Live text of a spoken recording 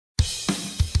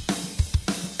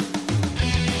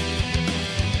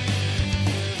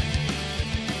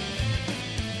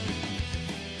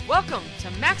Welcome to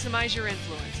Maximize Your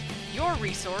Influence, your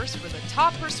resource for the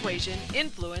top persuasion,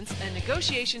 influence, and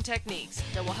negotiation techniques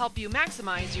that will help you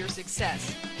maximize your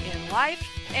success in life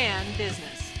and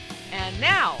business. And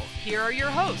now, here are your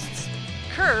hosts,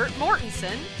 Kurt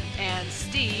Mortensen and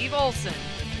Steve Olson.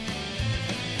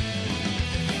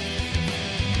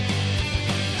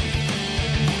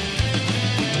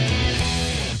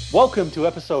 Welcome to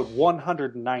episode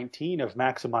 119 of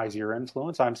Maximize Your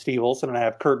Influence. I'm Steve Olson, and I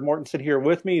have Kurt Mortensen here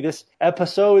with me. This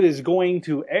episode is going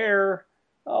to air,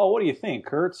 what do you think,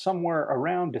 Kurt? Somewhere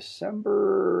around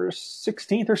December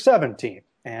 16th or 17th.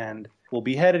 And we'll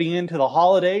be heading into the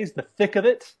holidays, the thick of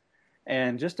it.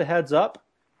 And just a heads up,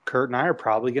 Kurt and I are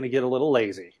probably going to get a little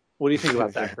lazy. What do you think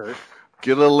about that, Kurt?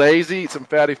 Get a little lazy, eat some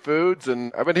fatty foods.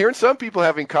 And I've been hearing some people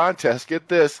having contests, get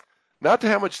this, not to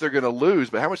how much they're going to lose,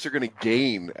 but how much they're going to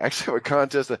gain. Actually, have a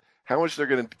contest of how much they're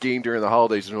going to gain during the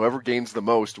holidays, and whoever gains the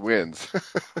most wins.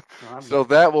 So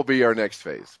that will be our next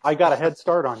phase. I got a head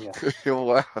start on you.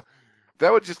 Wow.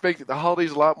 That would just make the holidays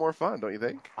a lot more fun, don't you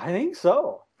think? I think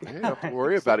so. You don't have to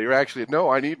worry about it. You're actually, no,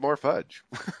 I need more fudge.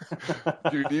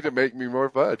 You need to make me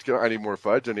more fudge. I need more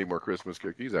fudge. I need more Christmas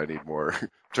cookies. I need more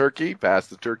turkey, pass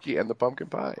the turkey, and the pumpkin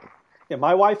pie. Yeah,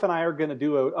 my wife and I are going to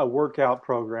do a workout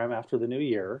program after the new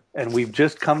year, and we've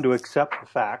just come to accept the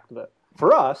fact that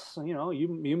for us,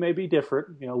 you may be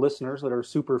different, listeners that are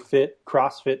super fit,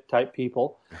 CrossFit type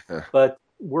people, but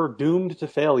we're doomed to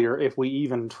failure if we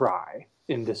even try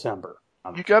in December.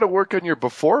 You got to work on your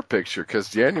before picture, because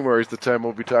January is the time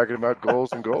we'll be talking about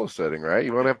goals and goal setting, right?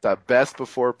 You want to have that best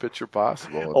before picture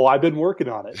possible. Oh, I've been working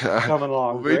on it. It's coming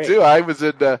along Me great. too. I was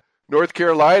in North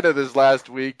Carolina this last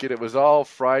week, and it was all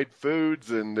fried foods,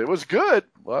 and it was good.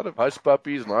 A lot of hush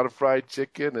puppies, and a lot of fried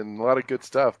chicken, and a lot of good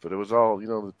stuff. But it was all,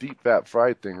 the deep fat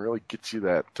fried thing really gets you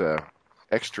that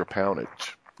extra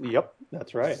poundage. Yep,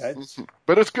 that's right.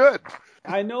 But it's good.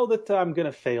 I know that I'm going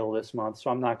to fail this month, so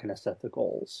I'm not going to set the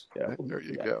goals. Yeah, there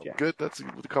you go. Good. That's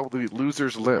what we call the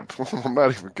loser's limp. I'm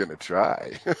not even going to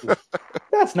try.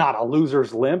 That's not a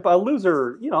loser's limp. A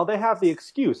loser, they have the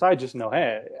excuse. I just know,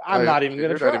 hey, I'm not even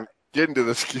going to try. Get into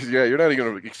this. Yeah, you're not even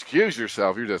going to excuse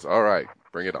yourself. You're just, all right,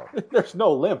 bring it on. There's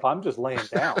no limp. I'm just laying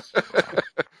down.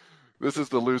 This is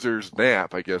the loser's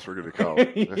nap, I guess we're going to call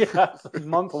it. Yeah, it's a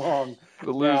month-long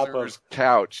The loser's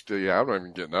couch. Yeah, I'm not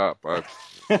even getting up. Well,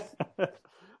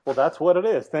 that's what it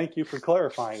is. Thank you for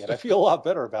clarifying it. I feel a lot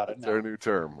better about it now. It's our new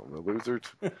term. The loser.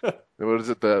 What is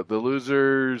it? The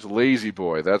loser's lazy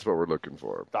boy. That's what we're looking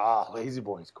for. Lazy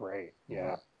boy's great.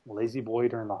 Yeah. Lazy boy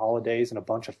during the holidays and a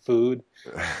bunch of food.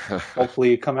 Hopefully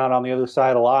you come out on the other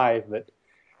side alive. But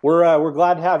we're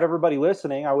glad to have everybody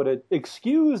listening. I would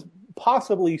excuse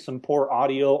possibly some poor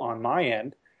audio on my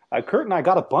end. Kurt and I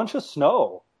got a bunch of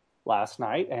snow last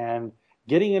night, and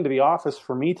getting into the office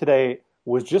for me today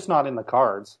was just not in the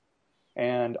cards.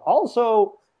 And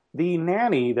also, the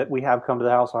nanny that we have come to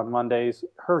the house on Mondays,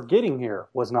 her getting here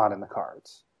was not in the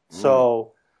cards.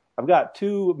 So I've got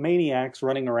two maniacs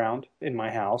running around in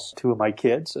my house, two of my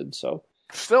kids, and so...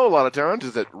 Snow a lot of times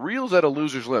is that reels at a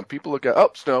loser's limp. People look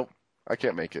at, snow, I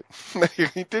can't make it.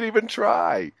 He didn't even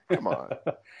try. Come on.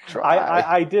 Try.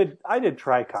 I did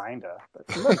try, kinda.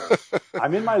 But remember,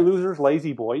 I'm in my loser's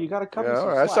lazy boy. You got to come. Yeah, all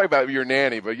right. I was talking about your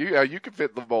nanny, but you can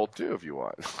fit the mold too if you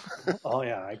want. Oh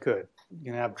yeah, I could.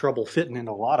 You're gonna have trouble fitting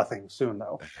into a lot of things soon,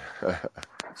 though.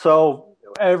 So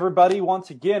everybody, once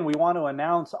again, we want to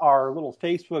announce our little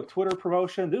Facebook, Twitter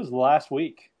promotion. This is the last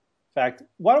week. In fact,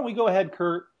 why don't we go ahead,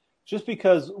 Kurt? Just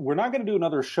because we're not going to do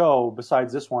another show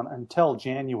besides this one until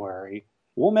January.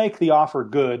 We'll make the offer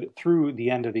good through the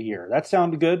end of the year. That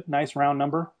sounded good? Nice round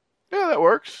number? Yeah, that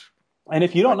works. And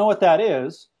if you don't know what that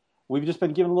is, we've just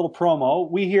been given a little promo.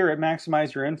 We here at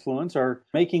Maximize Your Influence are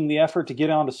making the effort to get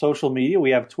onto social media.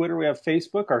 We have Twitter, we have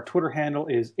Facebook. Our Twitter handle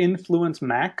is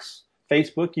InfluenceMax.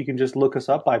 Facebook, you can just look us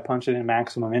up by punching in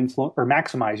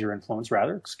Maximize Your Influence,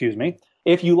 excuse me.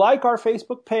 If you like our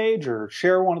Facebook page or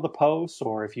share one of the posts,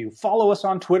 or if you follow us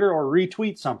on Twitter or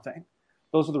retweet something,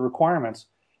 those are the requirements.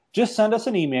 Just send us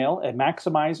an email at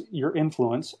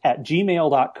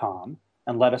maximizeyourinfluence@gmail.com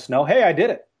and let us know, hey, I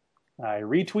did it. I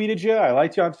retweeted you, I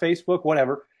liked you on Facebook,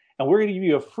 whatever. And we're going to give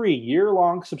you a free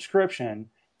year-long subscription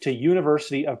to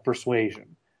University of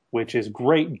Persuasion, which is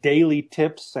great daily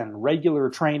tips and regular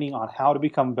training on how to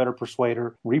become a better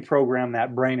persuader, reprogram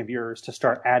that brain of yours to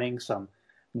start adding some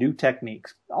new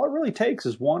techniques. All it really takes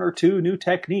is one or two new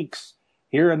techniques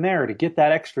here and there to get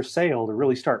that extra sale to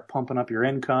really start pumping up your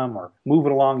income or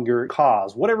moving along your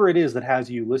cause, whatever it is that has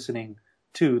you listening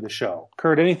to the show.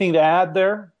 Kurt, anything to add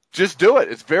there? Just do it.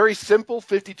 It's very simple,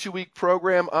 52-week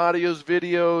program, audios,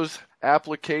 videos,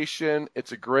 application.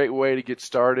 It's a great way to get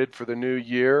started for the new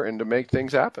year and to make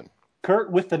things happen.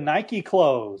 Kurt with the Nike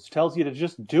clothes tells you to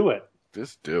just do it.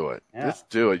 Just do it. Yeah. Just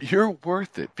do it. You're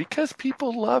worth it because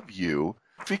people love you,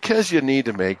 because you need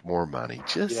to make more money.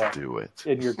 Just do it.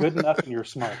 And you're good enough and you're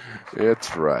smart.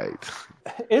 It's right.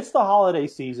 It's the holiday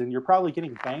season. You're probably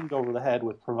getting banged over the head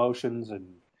with promotions and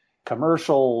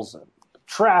commercials and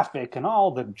traffic and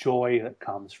all the joy that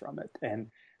comes from it. And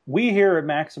we here at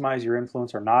Maximize Your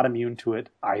Influence are not immune to it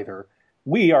either.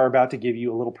 We are about to give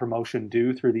you a little promotion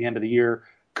due through the end of the year.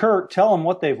 Kurt, tell them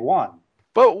what they've won.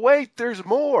 But wait, there's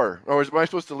more. Or am I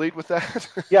supposed to lead with that?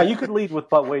 Yeah, you could lead with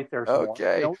but wait, there's more.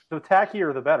 Okay. The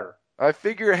tackier, the better. I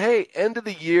figure, hey, end of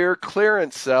the year,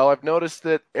 clearance sale. I've noticed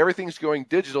that everything's going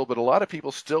digital, but a lot of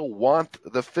people still want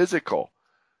the physical.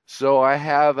 So I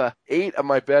have 8 of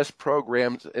my best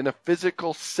programs in a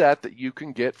physical set that you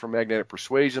can get from Magnetic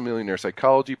Persuasion, Millionaire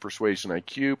Psychology, Persuasion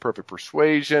IQ, Perfect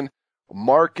Persuasion,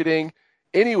 Marketing.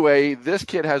 Anyway, this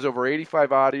kit has over 85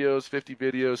 audios, 50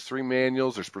 videos, 3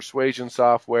 manuals. There's persuasion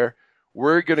software.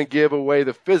 We're going to give away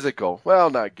the physical. Well,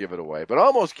 not give it away, but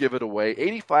almost give it away.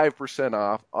 85%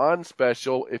 off on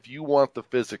special if you want the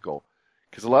physical.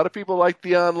 Because a lot of people like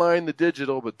the online, the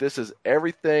digital, but this is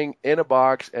everything in a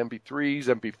box, MP3s,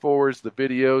 MP4s, the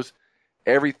videos,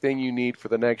 everything you need for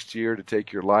the next year to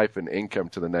take your life and income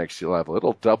to the next level.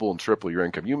 It'll double and triple your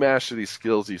income. You master these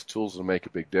skills, these tools will make a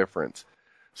big difference.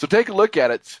 So take a look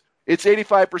at it. It's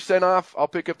 85% off. I'll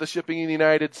pick up the shipping in the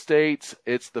United States.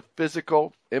 It's the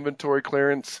physical inventory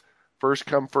clearance, first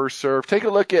come, first serve. Take a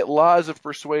look at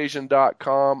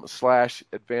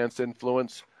lawsofpersuasion.com/advanced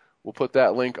influence. We'll put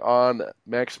that link on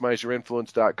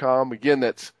maximizeyourinfluence.com. Again,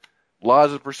 that's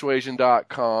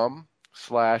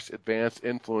lawsofpersuasion.com/advanced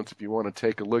influence if you want to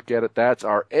take a look at it. That's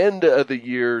our end of the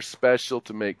year special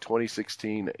to make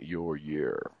 2016 your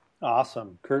year.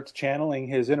 Awesome. Kurt's channeling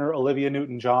his inner Olivia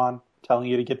Newton-John, telling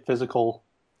you to get physical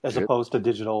as opposed to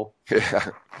digital. Yeah.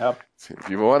 Yep. If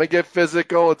you want to get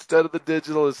physical instead of the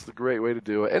digital, it's the great way to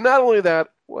do it. And not only that,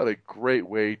 what a great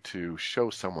way to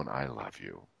show someone I love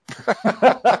you.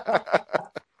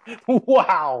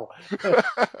 Wow.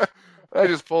 I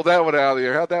just pulled that one out of the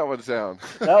air. How'd that one sound?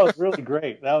 That was really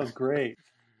great. That was great.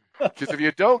 Because if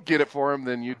you don't get it for them,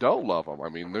 then you don't love them. I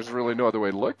mean, there's really no other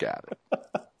way to look at it.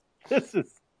 This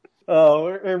is... Oh,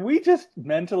 are we just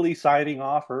mentally signing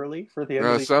off early for the end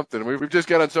of the year? Something. We've just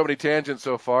got on so many tangents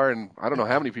so far, and I don't know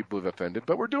how many people have offended,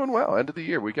 but we're doing well. End of the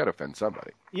year, we got to offend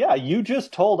somebody. Yeah, you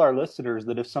just told our listeners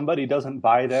that if somebody doesn't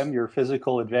buy them your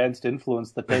physical advanced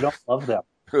influence, that they don't love them.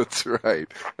 That's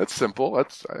right. That's simple.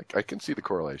 I can see the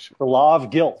correlation. The law of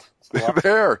guilt.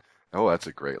 There. Oh, that's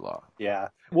a great law. Yeah.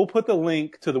 We'll put the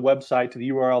link to the website, to the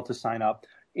URL to sign up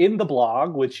in the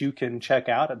blog, which you can check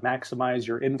out at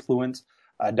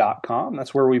maximizeyourinfluence.com.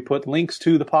 That's where we put links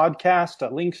to the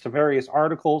podcast, links to various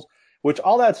articles, which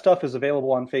all that stuff is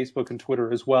available on Facebook and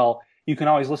Twitter as well. You can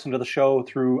always listen to the show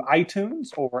through iTunes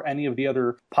or any of the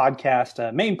other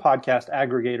main podcast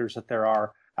aggregators that there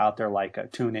are out there, like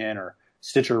TuneIn or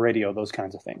Stitcher Radio, those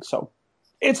kinds of things. So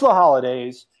it's the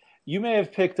holidays. You may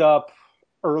have picked up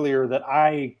earlier that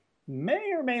I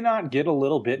may or may not get a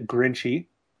little bit grinchy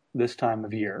this time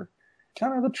of year.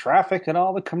 Kind of the traffic and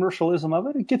all the commercialism of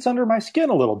it, it gets under my skin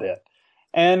a little bit.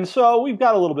 And so we've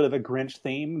got a little bit of a Grinch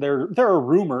theme. There are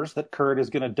rumors that Kurt is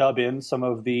going to dub in some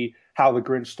of the How the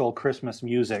Grinch Stole Christmas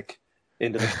music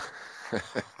into the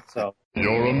So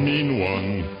you're a mean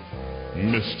one,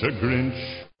 Mr.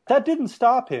 Grinch. That didn't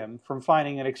stop him from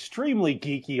finding an extremely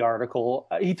geeky article.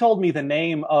 He told me the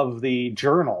name of the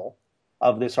journal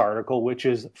of this article, which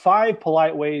is 5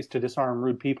 Polite Ways to Disarm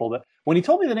Rude People. But when he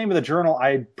told me the name of the journal,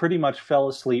 I pretty much fell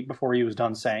asleep before he was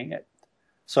done saying it.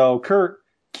 So, Kurt,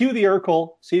 cue the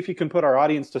Urkel, see if you can put our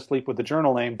audience to sleep with the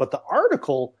journal name. But the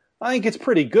article, I think it's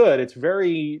pretty good. It's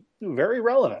very, very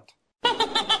relevant.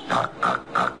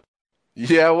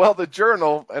 Yeah, well, the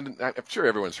journal, and I'm sure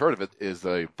everyone's heard of it, is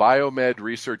the Biomed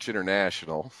Research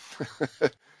International.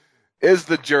 Is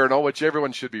the journal, which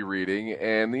everyone should be reading.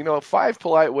 And, 5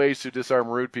 polite ways to disarm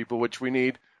rude people, which we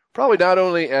need probably not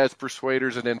only as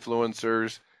persuaders and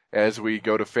influencers, as we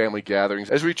go to family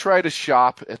gatherings, as we try to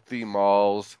shop at the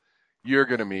malls, you're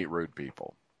going to meet rude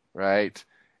people, right?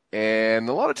 And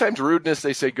a lot of times rudeness,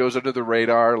 they say, goes under the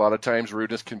radar. A lot of times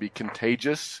rudeness can be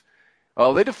contagious.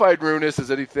 They defined rudeness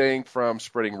as anything from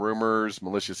spreading rumors,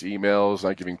 malicious emails,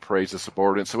 not giving praise to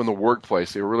subordinates. So in the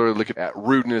workplace, they were really looking at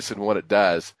rudeness and what it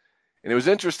does. And it was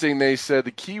interesting, they said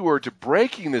the key word to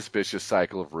breaking this vicious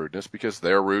cycle of rudeness, because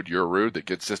they're rude, you're rude, that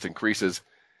just increases,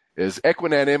 is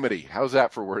equanimity. How's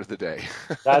that for word of the day?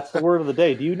 That's the word of the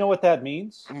day. Do you know what that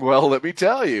means? Well, let me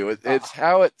tell you. It's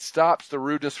how it stops the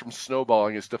rudeness from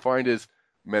snowballing. It's defined as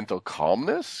mental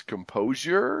calmness,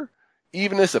 composure,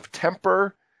 evenness of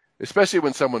temper, especially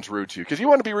when someone's rude to you. Because you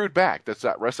want to be rude back. That's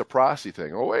that reciprocity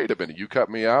thing. Oh, wait a minute, you cut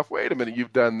me off. Wait a minute,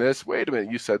 you've done this. Wait a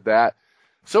minute, you said that.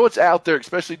 So it's out there,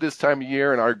 especially this time of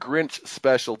year, and our Grinch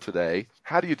special today.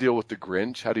 How do you deal with the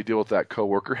Grinch? How do you deal with that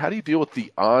coworker? How do you deal with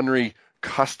the ornery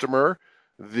customer,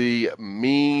 the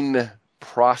mean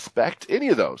prospect, any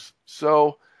of those?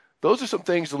 So those are some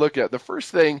things to look at. The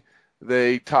first thing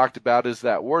they talked about is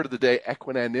that word of the day,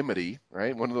 equanimity,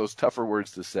 right? One of those tougher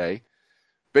words to say.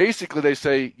 Basically, they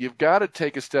say you've got to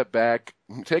take a step back,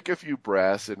 take a few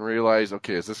breaths, and realize,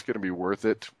 okay, is this going to be worth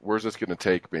it? Where's this going to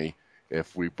take me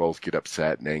if we both get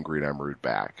upset and angry and I'm rude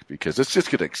back? Because it's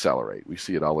just going to accelerate. We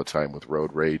see it all the time with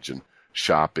road rage and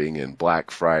shopping and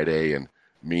Black Friday and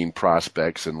mean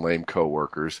prospects and lame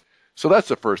coworkers. So that's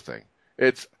the first thing.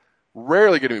 It's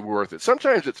rarely going to be worth it.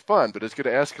 Sometimes it's fun, but it's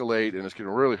going to escalate and it's going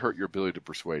to really hurt your ability to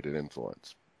persuade and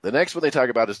influence. The next one they talk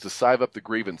about is to sieve up the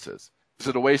grievances. Is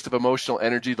it a waste of emotional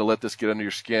energy to let this get under your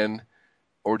skin,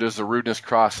 or does the rudeness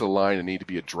cross the line and need to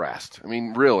be addressed? I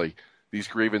mean, really, these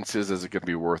grievances, is it going to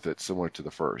be worth it, similar to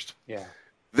the first? Yeah.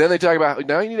 Then they talk about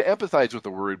now you need to empathize with the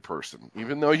rude person,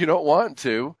 even though you don't want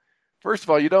to. First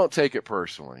of all, you don't take it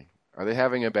personally. Are they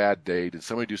having a bad day? Did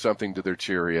somebody do something to their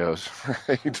Cheerios?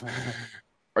 Right?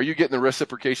 Are you getting the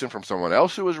reciprocation from someone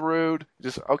else who was rude?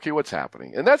 Just, okay, what's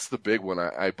happening? And that's the big one,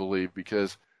 I believe,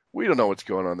 because we don't know what's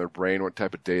going on in their brain, what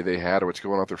type of day they had, or what's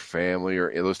going on with their family,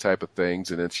 or those type of things.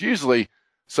 And it's usually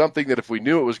something that if we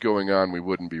knew what was going on, we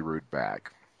wouldn't be rude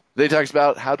back. They talk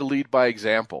about how to lead by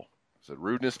example. So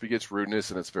rudeness begets rudeness,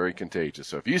 and it's very contagious.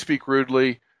 So if you speak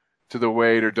rudely to the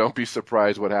waiter, don't be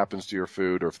surprised what happens to your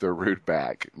food, or if they're rude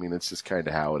back. I mean, it's just kind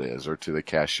of how it is, or to the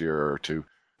cashier, or to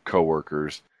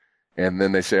coworkers. And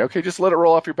then they say, okay, just let it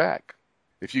roll off your back.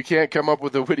 If you can't come up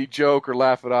with a witty joke or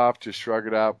laugh it off, just shrug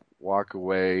it up, walk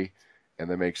away, and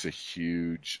that makes a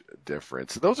huge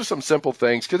difference. Those are some simple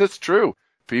things, because it's true.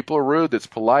 People are rude. It's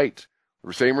polite.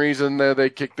 The same reason they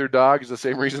kick their dog is the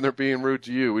same reason they're being rude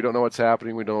to you. We don't know what's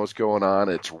happening. We don't know what's going on.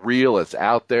 It's real. It's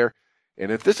out there.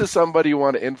 And if this is somebody you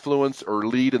want to influence or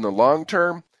lead in the long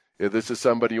term, if this is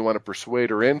somebody you want to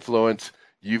persuade or influence,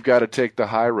 you've got to take the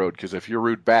high road, because if you're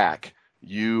rude back,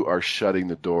 you are shutting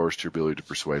the doors to your ability to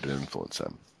persuade and influence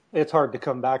them. It's hard to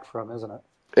come back from, isn't it?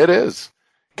 It is,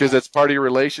 because it's part of your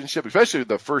relationship, especially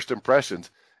the first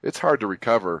impressions. It's hard to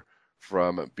recover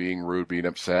from being rude, being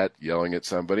upset, yelling at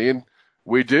somebody. And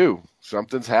we do.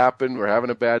 Something's happened. We're having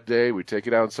a bad day. We take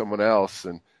it out on someone else.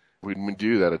 And when we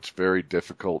do that, it's very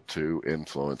difficult to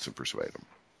influence and persuade them.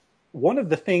 One of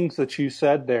the things that you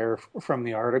said there from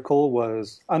the article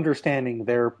was understanding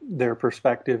their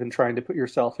perspective and trying to put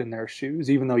yourself in their shoes,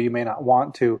 even though you may not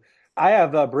want to. I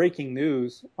have breaking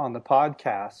news on the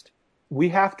podcast. We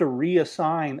have to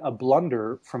reassign a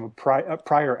blunder from a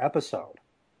prior episode.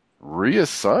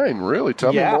 Reassign? Really?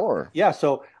 Tell me more. Yeah,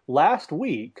 so last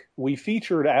week we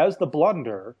featured as the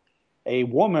blunder a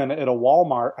woman at a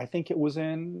Walmart, I think it was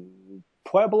in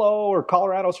Pueblo or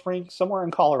Colorado Springs, somewhere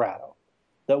in Colorado,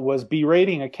 that was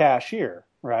berating a cashier,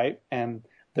 right? And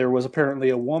there was apparently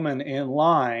a woman in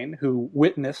line who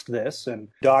witnessed this and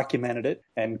documented it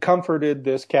and comforted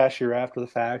this cashier after the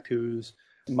fact, whose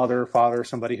mother or father,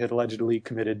 somebody had allegedly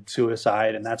committed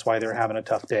suicide, and that's why they're having a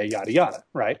tough day, yada, yada,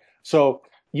 right? So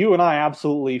you and I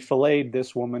absolutely filleted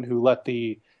this woman who let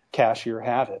the cashier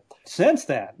have it. Since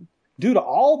then, due to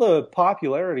all the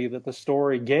popularity that the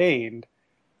story gained,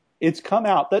 it's come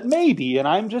out that maybe, and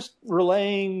I'm just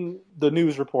relaying the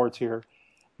news reports here,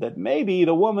 that maybe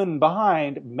the woman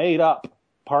behind made up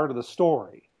part of the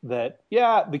story. That,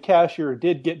 yeah, the cashier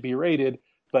did get berated,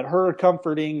 but her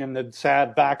comforting and the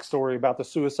sad backstory about the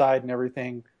suicide and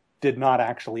everything did not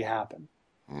actually happen.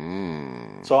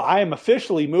 So I am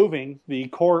officially moving the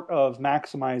court of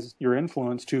Maximize Your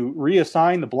Influence to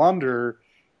reassign the blunder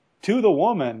to the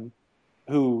woman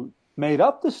who made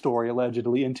up the story,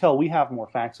 allegedly, until we have more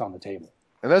facts on the table.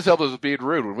 And that's helped us with being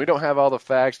rude. When we don't have all the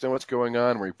facts, know what's going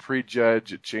on, we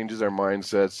prejudge, it changes our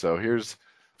mindset. So here's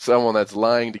someone that's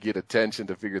lying to get attention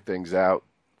to figure things out.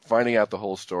 Finding out the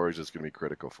whole story is just going to be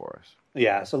critical for us.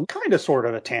 Yeah, so kind of sort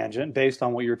of a tangent based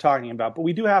on what you're talking about, but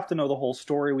we do have to know the whole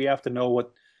story. We have to know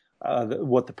what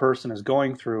the person is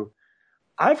going through.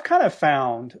 I've kind of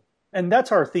found, and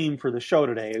that's our theme for the show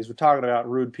today, is we're talking about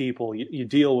rude people. You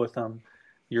deal with them.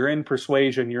 You're in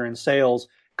persuasion. You're in sales,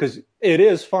 because it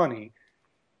is funny.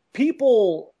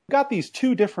 People got these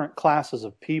two different classes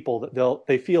of people that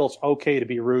they feel it's okay to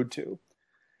be rude to.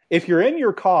 If you're in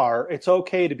your car, it's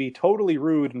okay to be totally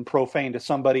rude and profane to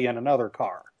somebody in another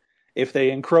car. If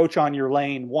they encroach on your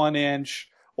lane 1 inch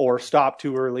or stop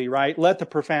too early, right? Let the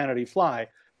profanity fly.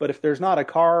 But if there's not a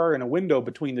car and a window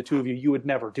between the two of you, you would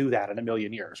never do that in a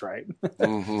million years, right?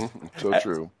 So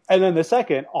true. And then the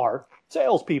second are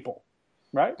salespeople,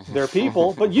 right? They're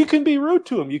people, but you can be rude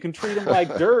to them. You can treat them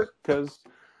like dirt because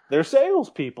they're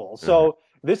salespeople. So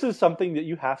this is something that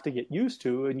you have to get used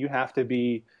to and you have to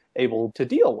be able to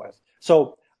deal with.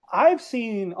 So I've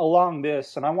seen along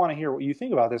this, and I want to hear what you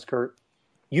think about this, Kurt.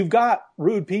 You've got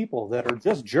rude people that are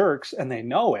just jerks and they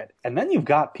know it. And then you've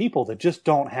got people that just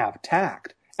don't have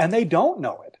tact and they don't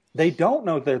know it. They don't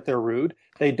know that they're rude.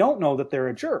 They don't know that they're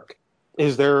a jerk.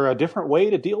 Is there a different way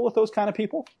to deal with those kind of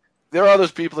people? There are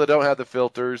those people that don't have the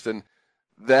filters, and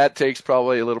that takes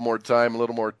probably a little more time, a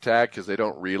little more tact, because they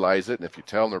don't realize it. And if you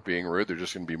tell them they're being rude, they're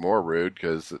just going to be more rude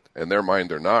because in their mind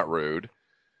they're not rude.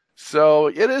 So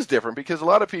it is different because a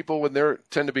lot of people, when they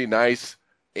tend to be nice,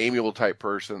 amiable type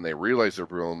person, they realize they're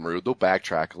being rude, they'll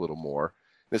backtrack a little more.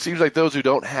 And it seems like those who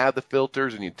don't have the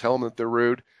filters and you tell them that they're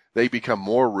rude, they become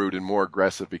more rude and more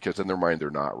aggressive because in their mind they're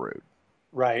not rude.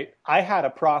 Right. I had a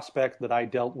prospect that I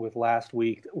dealt with last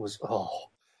week that was,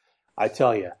 I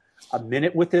tell you, a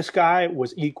minute with this guy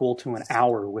was equal to an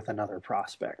hour with another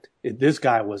prospect. This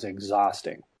guy was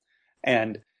exhausting.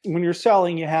 And when you're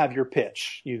selling, you have your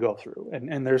pitch you go through,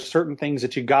 and there's certain things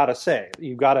that you got to say.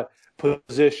 You've got to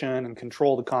position and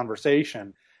control the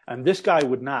conversation. And this guy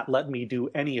would not let me do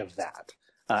any of that.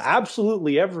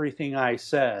 Absolutely everything I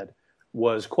said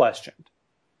was questioned,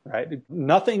 right?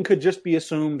 Nothing could just be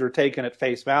assumed or taken at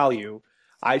face value.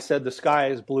 I said, the sky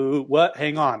is blue. What?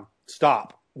 Hang on.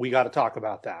 Stop. We got to talk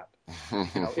about that.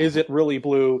 Is it really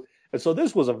blue? And so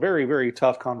this was a very, very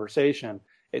tough conversation.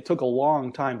 It took a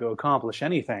long time to accomplish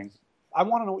anything. I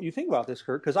want to know what you think about this,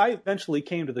 Kurt, because I eventually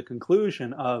came to the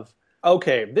conclusion of,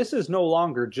 okay, this is no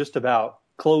longer just about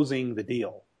closing the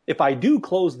deal. If I do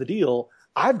close the deal,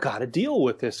 I've got to deal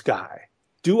with this guy.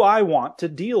 Do I want to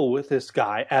deal with this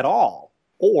guy at all?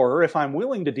 Or if I'm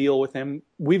willing to deal with him,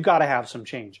 we've got to have some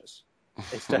changes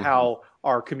as to how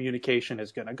our communication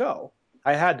is going to go.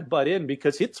 I had to butt in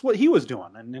because it's what he was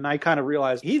doing. And I kind of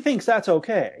realized he thinks that's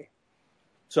okay.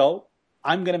 So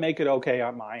I'm going to make it okay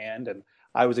on my end. And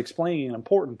I was explaining an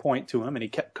important point to him and he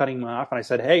kept cutting me off. And I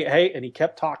said, hey, and he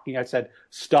kept talking. I said,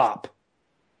 stop.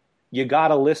 You got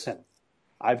to listen.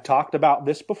 I've talked about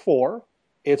this before.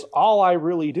 It's all I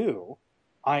really do.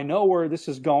 I know where this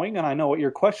is going and I know what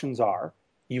your questions are.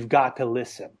 You've got to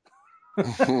listen.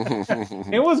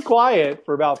 It was quiet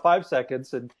for about 5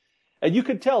 seconds. And you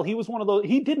could tell he was one of those,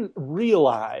 he didn't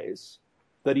realize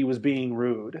that he was being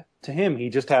rude. To him, he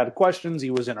just had questions. He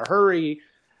was in a hurry.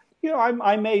 You know,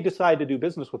 I may decide to do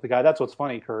business with the guy. That's what's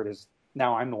funny, Kurt, is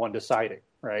now I'm the one deciding,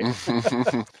 right?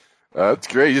 That's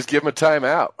great. You just give him a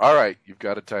timeout. All right, you've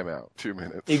got a timeout. 2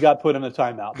 minutes. He got put in a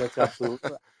timeout. That's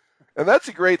absolutely right. And that's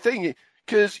a great thing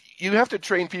because you have to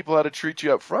train people how to treat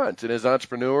you up front. And as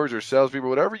entrepreneurs or salespeople,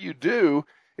 whatever you do,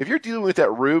 if you're dealing with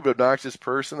that rude, obnoxious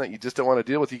person that you just don't want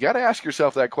to deal with, you got to ask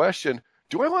yourself that question.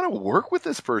 Do I want to work with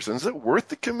this person? Is it worth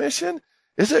the commission?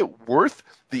 Is it worth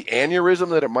the aneurysm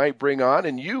that it might bring on?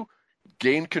 And you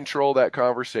gain control of that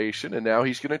conversation, and now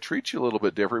he's going to treat you a little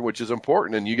bit different, which is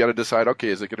important. And you got to decide, okay,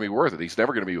 is it going to be worth it? He's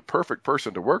never going to be a perfect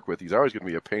person to work with. He's always going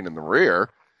to be a pain in the rear.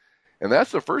 And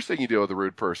that's the first thing you do with a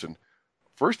rude person.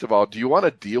 First of all, do you want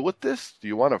to deal with this? Do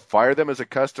you want to fire them as a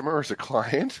customer or as a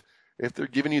client? If they're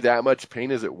giving you that much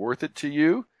pain, is it worth it to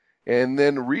you? And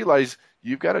then realize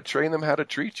you've got to train them how to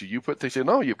treat you. They say,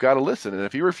 no, you've got to listen. And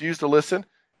if he refused to listen,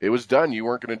 it was done. You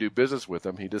weren't going to do business with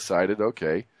him. He decided,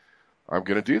 okay, I'm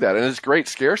going to do that. And it's great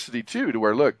scarcity, too, to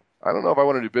where, look, I don't know if I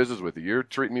want to do business with you. You're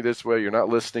treating me this way. You're not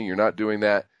listening. You're not doing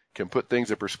that. Can put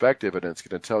things in perspective, and it's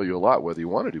going to tell you a lot whether you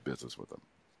want to do business with them.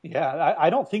 Yeah, I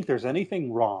don't think there's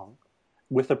anything wrong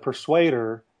with a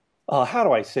persuader, how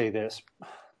do I say this,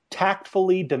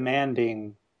 tactfully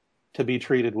demanding to be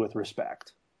treated with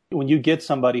respect. When you get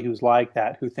somebody who's like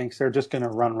that, who thinks they're just going to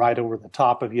run right over the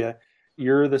top of you,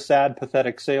 you're the sad,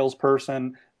 pathetic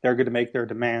salesperson. They're going to make their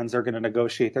demands. They're going to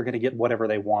negotiate. They're going to get whatever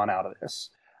they want out of this.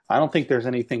 I don't think there's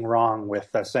anything wrong with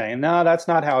saying, no, that's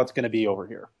not how it's going to be over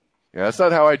here. Yeah, that's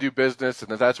not how I do business.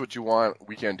 And if that's what you want,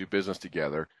 we can't do business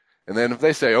together. And then if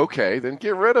they say, okay, then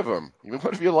get rid of them. Even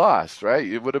what if you lost, right?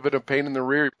 It would have been a pain in the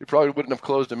rear. You probably wouldn't have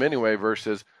closed them anyway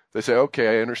versus they say,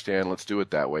 okay, I understand. Let's do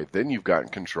it that way. Then you've gotten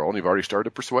control and you've already started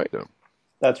to persuade them.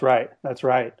 That's right. That's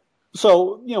right.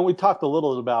 So, we talked a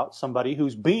little about somebody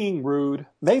who's being rude.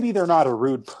 Maybe they're not a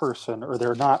rude person or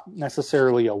they're not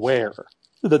necessarily aware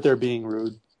that they're being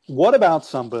rude. What about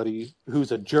somebody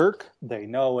who's a jerk? They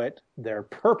know it. They're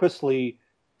purposely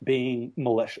being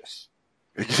malicious?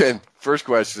 Again, first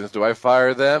question is, do I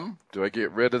fire them? Do I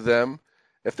get rid of them?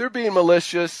 If they're being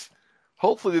malicious,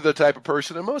 hopefully they're the type of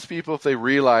person, and most people, if they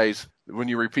realize when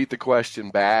you repeat the question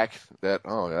back that,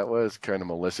 oh, that was kind of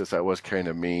malicious, that was kind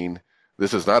of mean,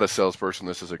 this is not a salesperson,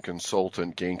 this is a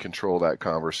consultant, gain control of that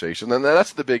conversation. And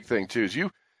that's the big thing, too, is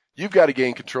you've got to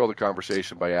gain control of the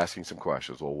conversation by asking some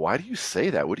questions. Well, why do you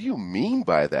say that? What do you mean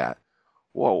by that?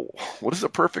 Well, what does a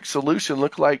perfect solution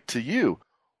look like to you?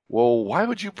 Well, why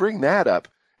would you bring that up?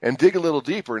 And dig a little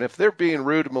deeper. And if they're being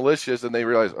rude and malicious and they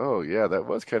realize, oh, yeah, that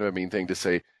was kind of a mean thing to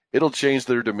say, it'll change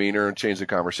their demeanor and change the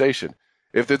conversation.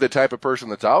 If they're the type of person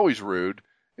that's always rude,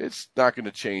 it's not going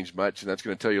to change much. And that's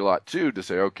going to tell you a lot, too, to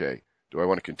say, okay, do I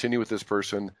want to continue with this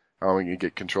person? How am I going to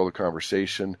get control of the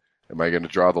conversation? Am I going to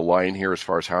draw the line here as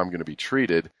far as how I'm going to be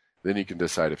treated? Then you can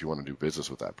decide if you want to do business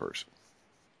with that person.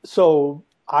 So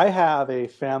I have a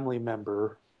family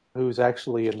member who's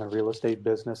actually in the real estate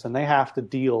business, and they have to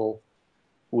deal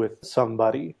with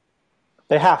somebody.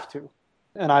 They have to.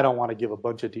 And I don't want to give a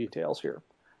bunch of details here.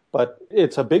 But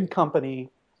it's a big company,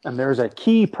 and there's a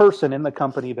key person in the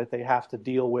company that they have to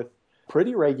deal with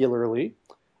pretty regularly.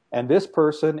 And this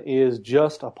person is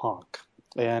just a punk.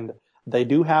 And they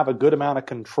do have a good amount of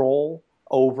control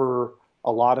over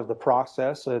a lot of the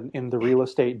process in the real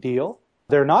estate deal.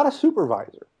 They're not a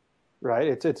supervisor, right?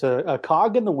 It's a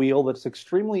cog in the wheel that's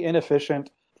extremely inefficient,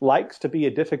 likes to be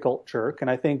a difficult jerk. And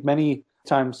I think many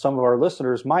times some of our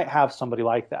listeners might have somebody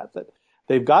like that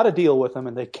they've got to deal with them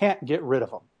and they can't get rid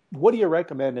of them. What do you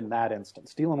recommend in that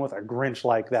instance, dealing with a Grinch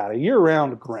like that, a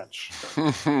year-round Grinch?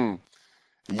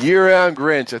 Year-round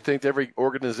Grinch. I think every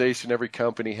organization, every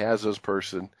company has those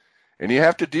person, and you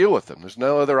have to deal with them. There's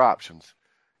no other options.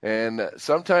 And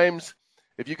sometimes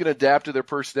if you can adapt to their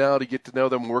personality, get to know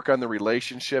them, work on the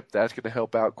relationship, that's going to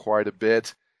help out quite a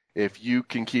bit. If you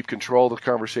can keep control of the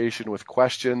conversation with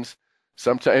questions,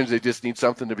 sometimes they just need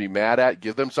something to be mad at.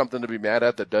 Give them something to be mad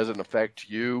at that doesn't affect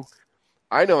you.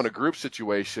 I know in a group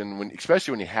situation,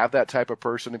 especially when you have that type of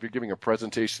person, if you're giving a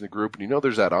presentation to the group and you know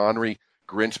there's that ornery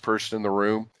Grinch person in the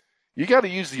room, you got to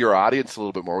use your audience a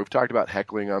little bit more. We've talked about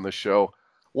heckling on the show.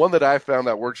 One that I found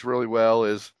that works really well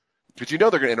is, because you know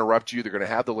they're going to interrupt you, they're going to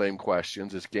have the lame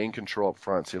questions, is gain control up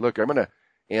front. Say, look, I'm going to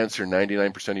answer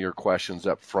 99% of your questions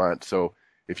up front, so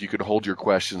if you could hold your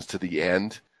questions to the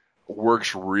end,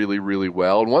 works really, really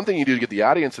well. And one thing you do to get the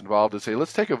audience involved is say,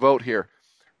 let's take a vote here.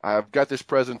 I've got this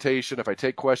presentation. If I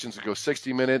take questions, it'll go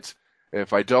 60 minutes. And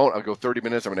if I don't, I'll go 30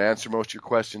 minutes. I'm going to answer most of your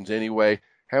questions anyway.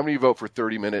 How many vote for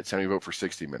 30 minutes? How many vote for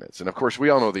 60 minutes? And, of course, we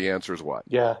all know the answer is what?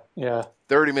 Yeah.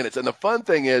 30 minutes. And the fun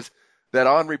thing is that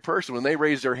ornery person, when they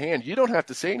raise their hand, you don't have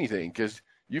to say anything because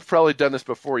you've probably done this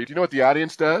before. Do you know what the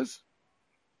audience does?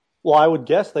 Well, I would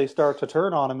guess they start to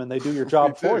turn on them and they do your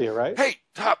job for you, right? Hey,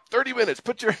 top 30 minutes,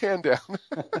 put your hand down.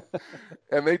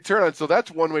 And they turn on. So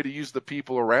that's one way to use the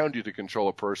people around you to control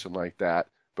a person like that.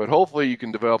 But hopefully you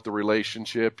can develop the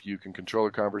relationship, you can control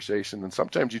the conversation, and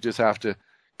sometimes you just have to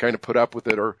kind of put up with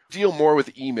it or deal more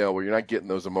with email where you're not getting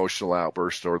those emotional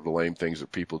outbursts or the lame things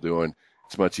that people do. And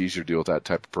it's much easier to deal with that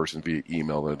type of person via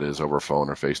email than it is over phone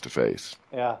or face-to-face.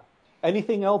 Yeah.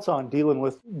 Anything else on dealing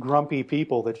with grumpy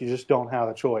people that you just don't have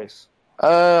a choice?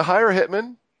 Hire a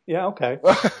hitman. Yeah, okay.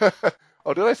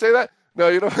 Oh, did I say that? No,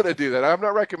 you don't want to do that. I'm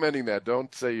not recommending that.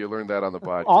 Don't say you learned that on the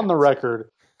podcast. On the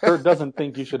record, Kurt doesn't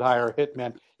think you should hire a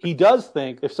hitman. He does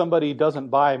think if somebody doesn't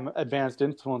buy Advanced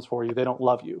Influence for you, they don't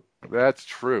love you. That's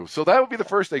true. So that would be the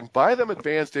first thing. Buy them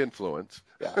Advanced Influence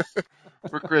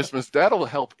for Christmas. That'll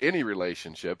help any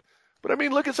relationship. But, I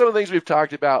mean, look at some of the things we've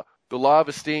talked about. The law of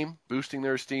esteem, boosting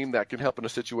their esteem, that can help in a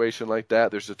situation like that.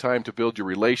 There's a time to build your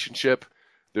relationship.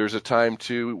 There's a time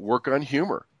to work on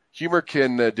humor. Humor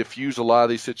can diffuse a lot of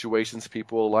these situations.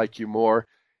 People will like you more.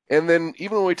 And then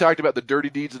even when we talked about the dirty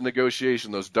deeds of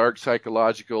negotiation, those dark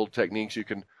psychological techniques, you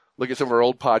can look at some of our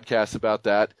old podcasts about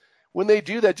that. When they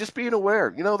do that, just being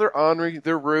aware. You know, they're ornery,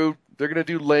 they're rude, they're going to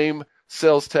do lame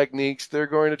sales techniques, they're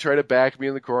going to try to back me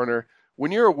in the corner.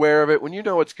 When you're aware of it, when you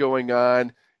know what's going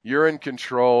on, you're in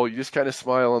control, you just kind of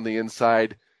smile on the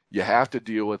inside, you have to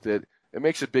deal with it. It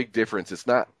makes a big difference. It's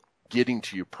not getting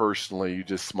to you personally, you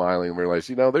just smiling and realize,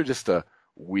 you know, they're just a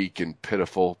weak and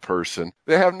pitiful person.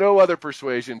 They have no other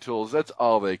persuasion tools. That's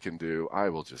all they can do. I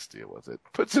will just deal with it.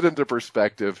 Puts it into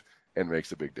perspective and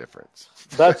makes a big difference.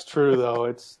 That's true, though.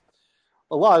 It's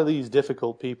a lot of these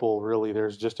difficult people, really,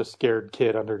 there's just a scared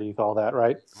kid underneath all that,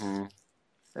 right? Mm-hmm.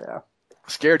 Yeah.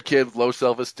 Scared kid with low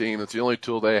self-esteem. That's the only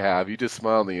tool they have. You just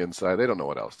smile on the inside. They don't know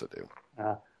what else to do.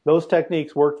 Those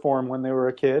techniques worked for them when they were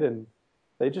a kid, and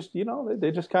they just, you know,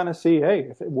 they just kind of see, hey,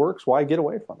 if it works, why get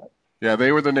away from it? Yeah,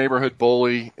 they were the neighborhood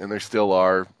bully, and they still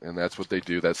are, and that's what they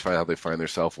do. That's how they find their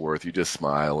self-worth. You just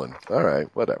smile and, all right,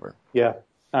 whatever. Yeah.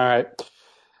 All right.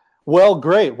 Well,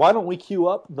 great. Why don't we cue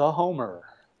up the Homer?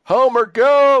 Homer,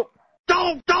 go!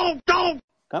 Don't!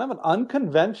 Kind of an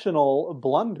unconventional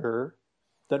blunder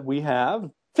that we have,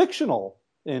 fictional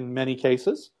in many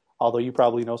cases, although you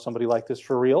probably know somebody like this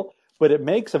for real, but it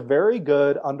makes a very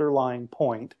good underlying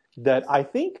point that I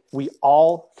think we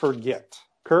all forget.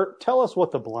 Kurt, tell us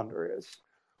what the blunder is.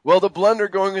 Well, the blunder,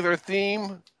 going with our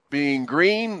theme being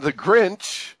green, the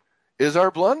Grinch is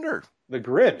our blunder. The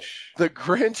Grinch. The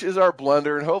Grinch is our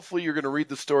blunder, and hopefully you're going to read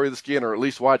the story of this again, or at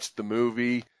least watch the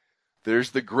movie.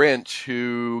 There's the Grinch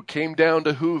who came down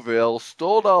to Whoville,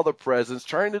 stole all the presents,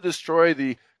 trying to destroy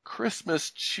the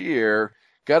Christmas cheer,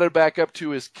 got it back up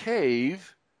to his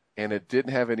cave, and it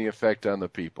didn't have any effect on the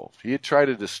people. He had tried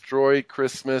to destroy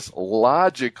Christmas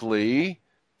logically,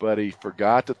 but he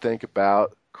forgot to think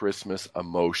about Christmas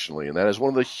emotionally. And that is one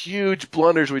of the huge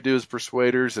blunders we do as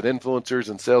persuaders and influencers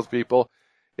and salespeople,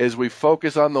 is we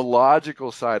focus on the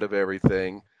logical side of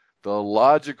everything, the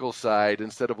logical side,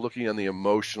 instead of looking on the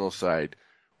emotional side.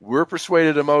 We're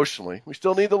persuaded emotionally. We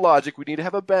still need the logic. We need to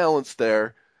have a balance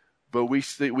there. But we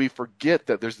forget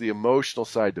that there's the emotional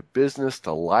side to business,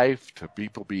 to life, to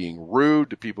people being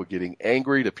rude, to people getting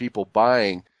angry, to people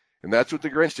buying. And that's what the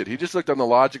Grinch did. He just looked on the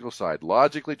logical side,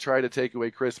 logically tried to take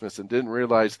away Christmas and didn't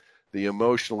realize the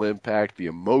emotional impact, the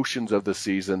emotions of the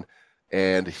season.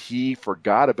 And he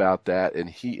forgot about that, and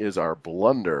he is our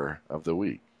blunder of the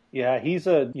week. Yeah, he's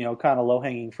a, kind of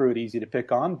low-hanging fruit, easy to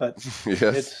pick on, but Yes.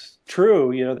 It's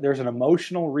true. There's an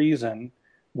emotional reason.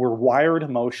 We're wired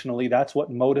emotionally. That's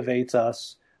what motivates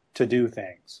us to do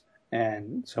things.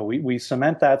 And so we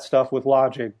cement that stuff with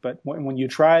logic, but when you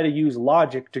try to use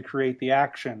logic to create the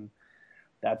action,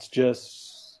 that's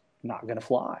just not going to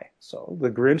fly. So the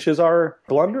Grinch is our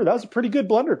blunder. That was a pretty good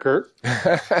blunder, Kurt.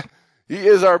 He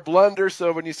is our blunder,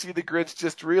 so when you see the Grinch,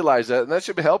 just realize that. And that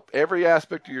should help every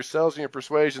aspect of your sales and your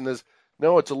persuasion is,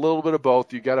 no, it's a little bit of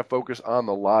both. You got to focus on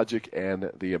the logic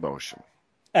and the emotion.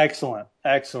 Excellent.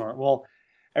 Well,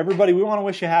 everybody, we want to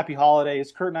wish you happy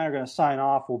holidays. Kurt and I are going to sign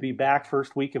off. We'll be back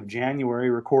first week of January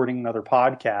recording another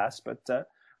podcast. But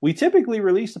we typically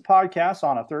release the podcast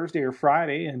on a Thursday or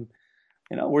Friday, and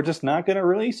we're just not going to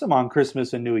release them on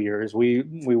Christmas and New Year's. We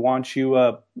want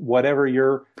you, whatever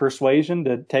your persuasion,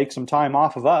 to take some time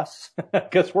off of us,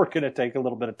 because we're going to take a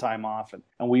little bit of time off.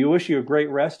 And we wish you a great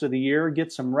rest of the year.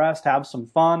 Get some rest, have some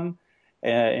fun,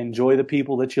 enjoy the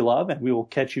people that you love, and we will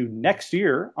catch you next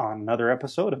year on another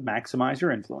episode of Maximize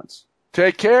Your Influence.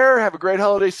 Take care, have a great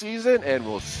holiday season, and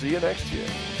we'll see you next year.